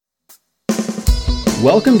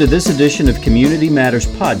Welcome to this edition of Community Matters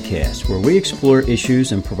Podcast, where we explore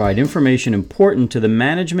issues and provide information important to the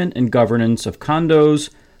management and governance of condos,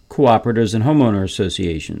 cooperatives, and homeowner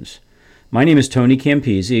associations. My name is Tony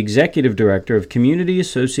Campisi, Executive Director of Community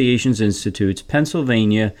Associations Institute's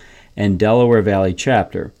Pennsylvania and Delaware Valley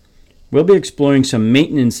Chapter. We'll be exploring some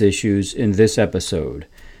maintenance issues in this episode.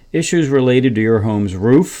 Issues related to your home's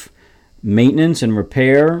roof, maintenance and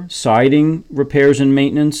repair, siding repairs and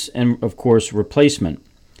maintenance, and of course replacement.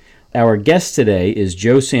 Our guest today is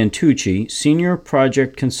Joe Santucci, Senior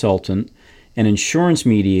Project Consultant and Insurance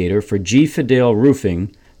Mediator for G. Fidale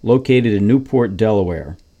Roofing, located in Newport,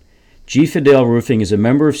 Delaware. G. Fidale Roofing is a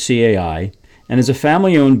member of CAI and is a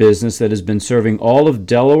family-owned business that has been serving all of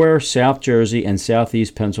Delaware, South Jersey, and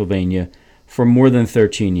Southeast Pennsylvania for more than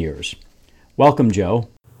 13 years. Welcome, Joe.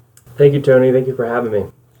 Thank you, Tony. Thank you for having me.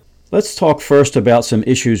 Let's talk first about some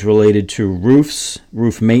issues related to roofs,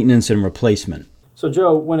 roof maintenance, and replacement. So,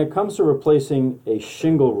 Joe, when it comes to replacing a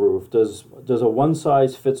shingle roof, does a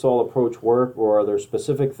one-size-fits-all approach work, or are there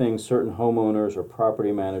specific things certain homeowners or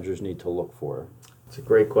property managers need to look for? It's a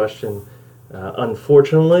great question.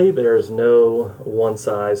 Unfortunately, there's no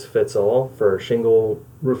one-size-fits-all for shingle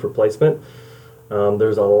roof replacement.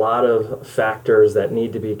 There's a lot of factors that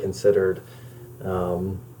need to be considered.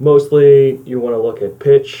 Mostly, you want to look at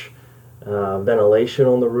pitch, ventilation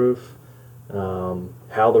on the roof,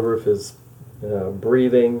 how the roof is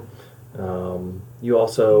breathing. You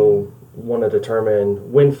also want to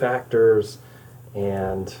determine wind factors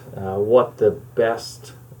and what the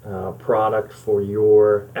best product for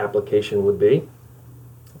your application would be.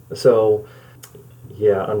 So,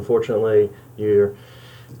 unfortunately, you're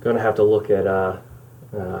going to have to look at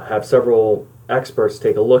have several experts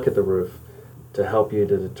take a look at the roof to help you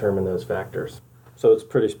to determine those factors. So it's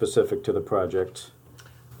pretty specific to the project.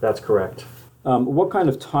 That's correct. What kind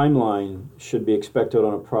of timeline should be expected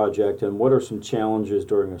on a project, and what are some challenges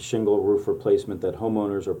during a shingle roof replacement that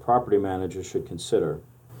homeowners or property managers should consider?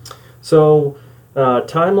 So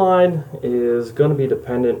timeline is going to be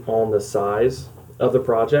dependent on the size of the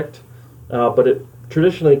project, but it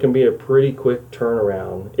traditionally can be a pretty quick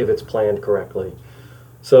turnaround if it's planned correctly.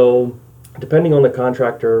 So depending on the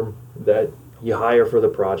contractor that you hire for the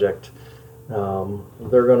project,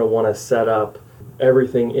 they're going to want to set up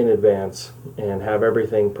everything in advance and have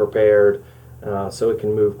everything prepared so it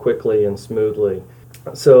can move quickly and smoothly.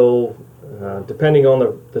 So depending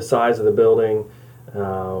on the size of the building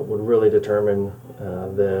would really determine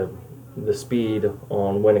the speed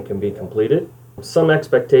on when it can be completed. Some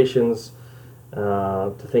expectations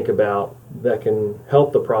to think about that can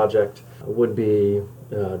help the project would be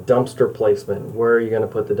dumpster placement. Where are you going to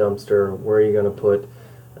put the dumpster? Where are you going to put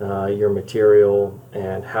your material?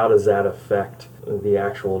 And how does that affect the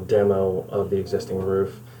actual demo of the existing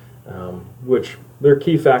roof? Which they're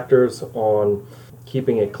key factors on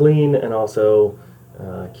keeping it clean and also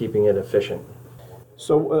keeping it efficient.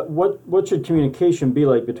 So what should communication be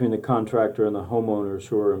like between the contractor and the homeowners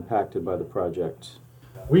who are impacted by the project?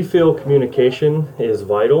 We feel communication is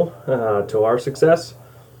vital to our success.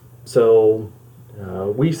 So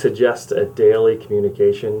we suggest a daily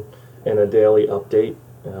communication and a daily update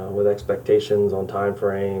with expectations on time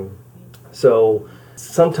frame. So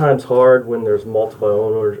sometimes hard when there's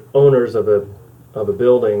multiple owners of a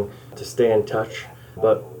building to stay in touch,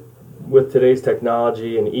 but with today's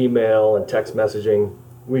technology and email and text messaging,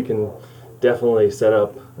 we can definitely set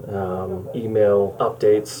up email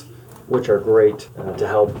updates, which are great to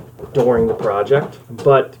help during the project.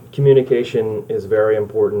 But communication is very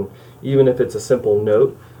important, even if it's a simple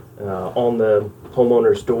note on the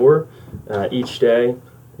homeowner's door each day.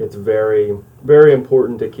 It's very, very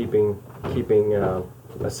important to keeping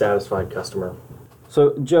a satisfied customer.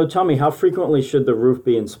 So, Joe, tell me, how frequently should the roof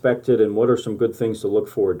be inspected, and what are some good things to look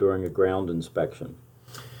for during a ground inspection?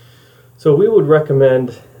 So we would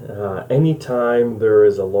recommend anytime there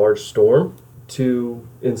is a large storm to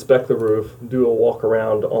inspect the roof, do a walk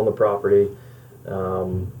around on the property,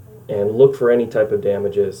 and look for any type of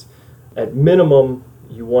damages. At minimum,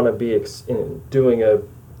 you want to be doing a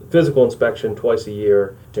physical inspection twice a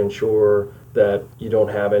year to ensure that you don't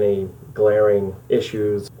have any glaring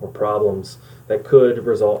issues or problems that could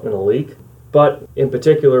result in a leak. But in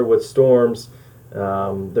particular with storms,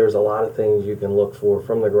 there's a lot of things you can look for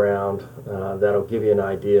from the ground that'll give you an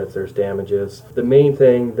idea if there's damages. The main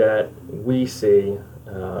thing that we see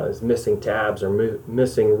is missing tabs or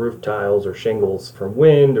missing roof tiles or shingles from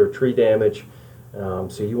wind or tree damage.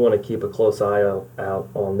 So you want to keep a close eye out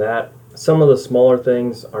on that. Some of the smaller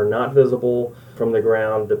things are not visible from the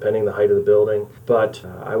ground depending the height of the building, but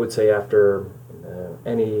I would say after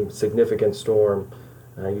any significant storm,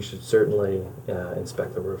 you should certainly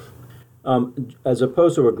inspect the roof. As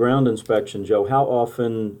opposed to a ground inspection, Joe, how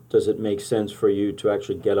often does it make sense for you to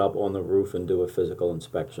actually get up on the roof and do a physical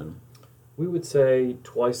inspection? We would say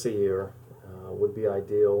twice a year would be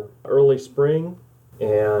ideal. Early spring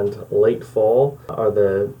and late fall are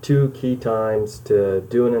the two key times to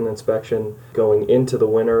doing an inspection. Going into the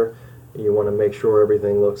winter, you want to make sure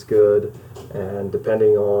everything looks good, and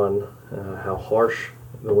depending on how harsh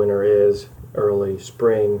the winter is, early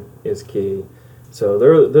spring is key. So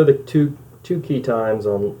they're the two key times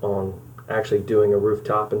on actually doing a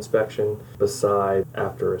rooftop inspection beside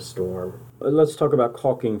after a storm. Let's talk about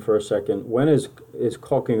caulking for a second. When is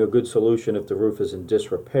caulking a good solution if the roof is in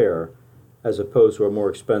disrepair, as opposed to a more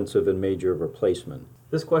expensive and major replacement?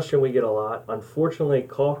 This question we get a lot. Unfortunately,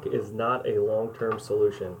 caulk is not a long-term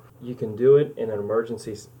solution. You can do it in an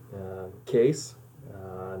emergency case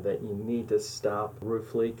that you need to stop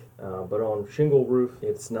roof leak, but on shingle roof,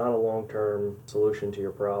 it's not a long-term solution to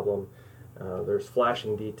your problem. There's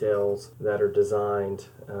flashing details that are designed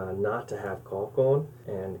not to have caulk on,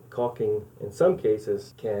 and caulking in some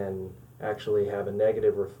cases can actually have a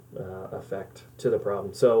negative effect to the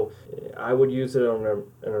problem. So I would use it on an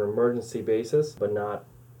emergency basis, but not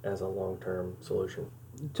as a long-term solution.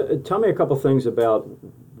 Tell me a couple things about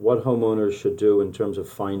what homeowners should do in terms of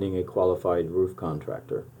finding a qualified roof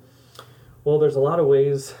contractor. Well, there's a lot of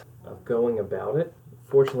ways of going about it.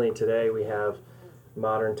 Fortunately, today we have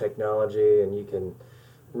modern technology, and you can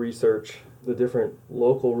research the different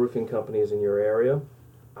local roofing companies in your area.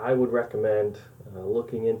 I would recommend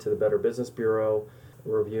looking into the Better Business Bureau,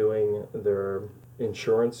 reviewing their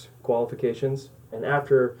insurance qualifications, and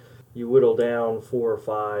after you whittle down 4 or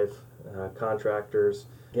 5 contractors,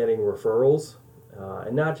 getting referrals,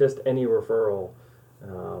 and not just any referral,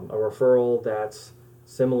 a referral that's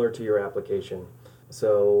similar to your application.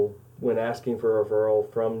 So when asking for a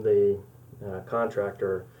referral from the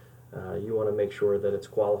contractor, you want to make sure that it's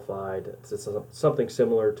qualified. It's something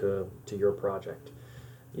similar to your project.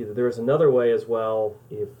 There's another way as well,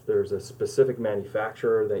 if there's a specific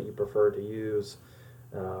manufacturer that you prefer to use,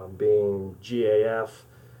 being GAF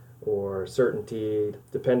or Certainty,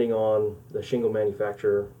 depending on the shingle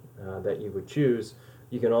manufacturer that you would choose.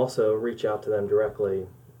 You can also reach out to them directly,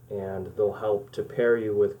 and they'll help to pair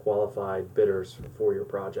you with qualified bidders for your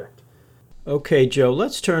project. Okay, Joe,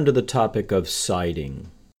 let's turn to the topic of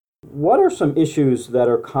siding. What are some issues that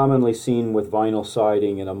are commonly seen with vinyl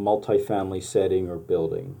siding in a multifamily setting or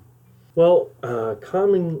building? Well,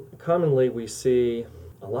 commonly we see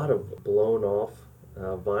a lot of blown off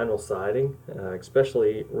vinyl siding,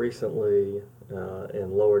 especially recently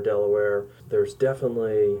in Lower Delaware. There's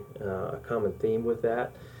definitely a common theme with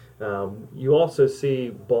that. You also see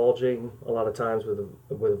bulging a lot of times with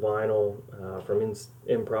vinyl from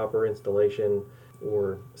improper installation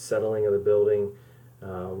or settling of the building,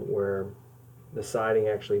 where the siding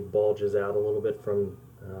actually bulges out a little bit from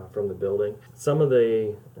the building. Some of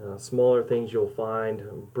the smaller things you'll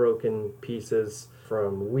find: broken pieces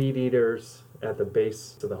from weed eaters at the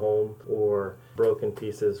base of the home, or broken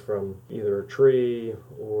pieces from either a tree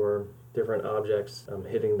or different objects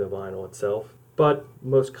hitting the vinyl itself. But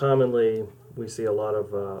most commonly, we see a lot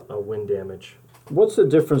of wind damage. What's the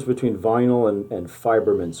difference between vinyl and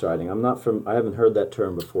Fiberman siding? I haven't heard that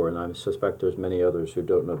term before, and I suspect there's many others who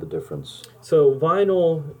don't know the difference. So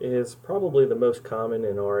vinyl is probably the most common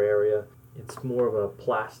in our area. It's more of a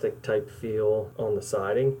plastic type feel on the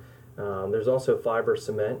siding. There's also fiber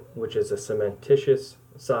cement, which is a cementitious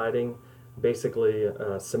siding, basically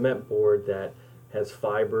a cement board that has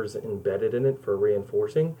fibers embedded in it for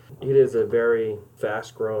reinforcing. It is a very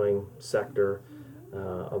fast-growing sector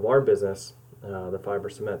of our business, the fiber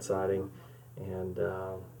cement siding, and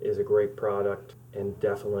is a great product and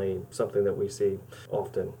definitely something that we see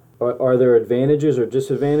often. Are there advantages or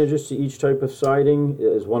disadvantages to each type of siding?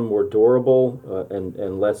 Is one more durable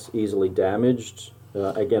and less easily damaged?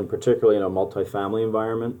 Again, particularly in a multifamily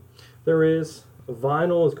environment? There is.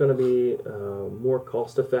 Vinyl is going to be more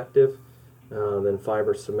cost-effective than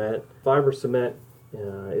fiber cement. Fiber cement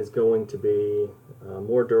is going to be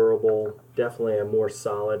more durable, definitely a more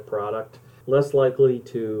solid product, less likely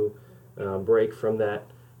to break from that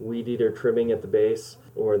weed eater trimming at the base,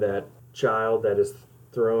 or that child that is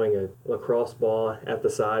throwing a lacrosse ball at the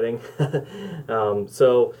siding.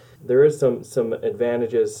 So there is some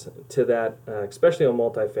advantages to that, especially on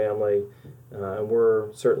multifamily, and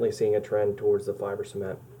we're certainly seeing a trend towards the fiber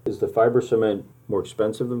cement. Is the fiber cement more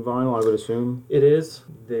expensive than vinyl, I would assume? It is.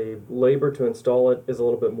 The labor to install it is a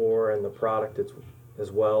little bit more, and the product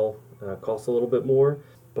as well costs a little bit more,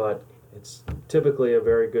 but it's typically a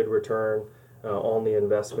very good return on the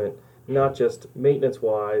investment not just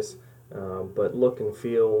maintenance-wise, but look and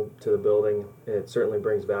feel to the building. It certainly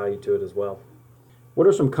brings value to it as well. What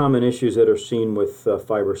are some common issues that are seen with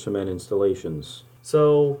fiber cement installations?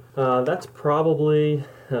 So that's probably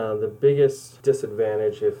the biggest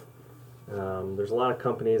disadvantage if there's a lot of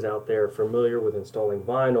companies out there familiar with installing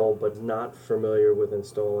vinyl but not familiar with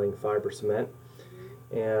installing fiber cement.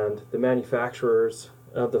 And the manufacturers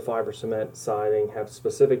of the fiber cement siding have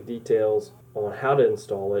specific details on how to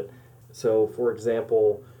install it. So for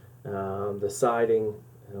example, the siding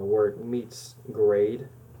where it meets grade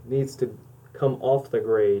needs to come off the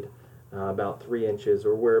grade about 3 inches,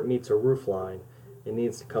 or where it meets a roof line, it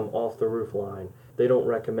needs to come off the roof line. They don't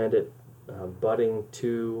recommend it butting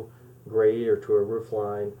to grade or to a roof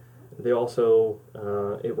line. They also,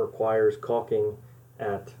 it requires caulking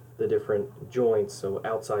at the different joints, so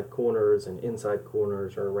outside corners and inside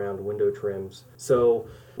corners or around window trims. So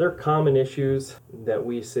they're common issues that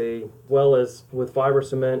we see. Well, as with fiber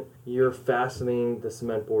cement, you're fastening the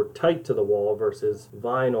cement board tight to the wall versus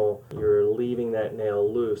vinyl, you're leaving that nail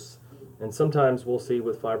loose. And sometimes we'll see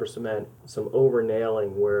with fiber cement some over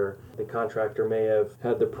nailing where the contractor may have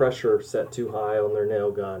had the pressure set too high on their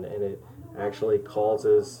nail gun, and it actually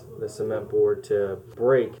causes the cement board to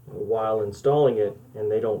break while installing it, and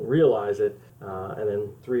they don't realize it. And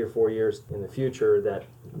then 3 or 4 years in the future, that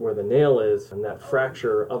where the nail is and that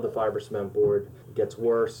fracture of the fiber cement board gets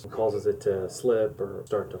worse and causes it to slip or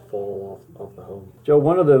start to fall off the home. Joe,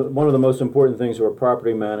 one of the most important things to a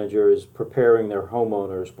property manager is preparing their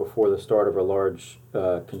homeowners before the start of a large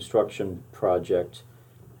construction project.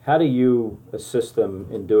 How do you assist them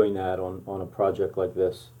in doing that on a project like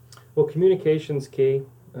this? Well, communication's key,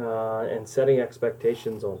 and setting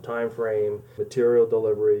expectations on time frame, material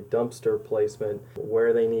delivery, dumpster placement,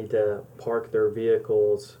 where they need to park their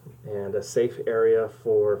vehicles, and a safe area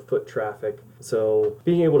for foot traffic. So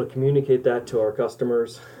being able to communicate that to our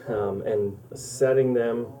customers and setting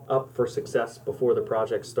them up for success before the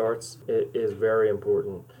project starts is very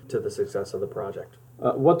important to the success of the project.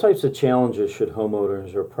 What types of challenges should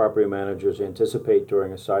homeowners or property managers anticipate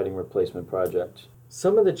during a siding replacement project?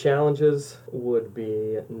 Some of the challenges would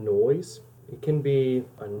be noise. It can be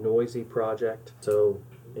a noisy project, so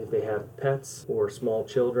if they have pets or small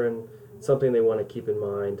children, something they want to keep in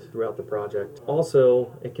mind throughout the project. Also,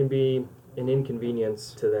 it can be an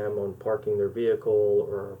inconvenience to them on parking their vehicle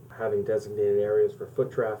or having designated areas for foot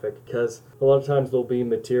traffic, because a lot of times there'll be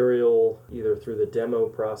material either through the demo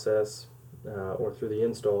process or through the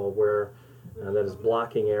install where that is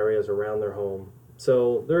blocking areas around their home.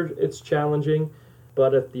 So it's challenging.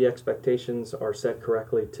 But if the expectations are set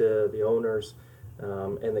correctly to the owners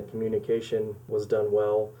and the communication was done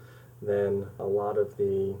well, then a lot of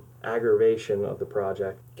the aggravation of the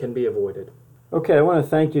project can be avoided. Okay, I want to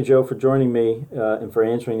thank you, Joe, for joining me and for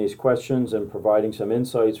answering these questions and providing some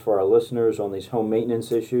insights for our listeners on these home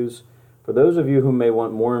maintenance issues. For those of you who may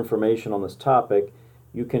want more information on this topic,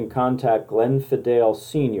 you can contact Glenn Fidale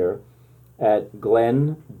Sr. at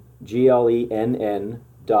Glenn, Glenn,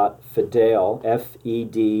 Fidale,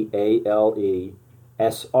 Fedale,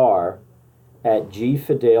 SR, at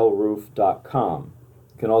gfidaleroof.com.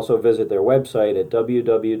 You can also visit their website at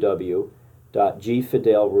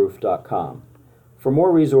www.gfidaleroof.com. For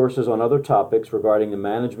more resources on other topics regarding the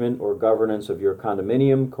management or governance of your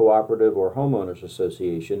condominium, cooperative, or homeowners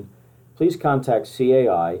association, please contact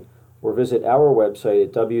CAI or visit our website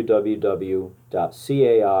at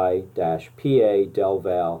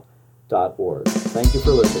www.cai-padelval.org. Thank you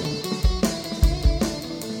for listening.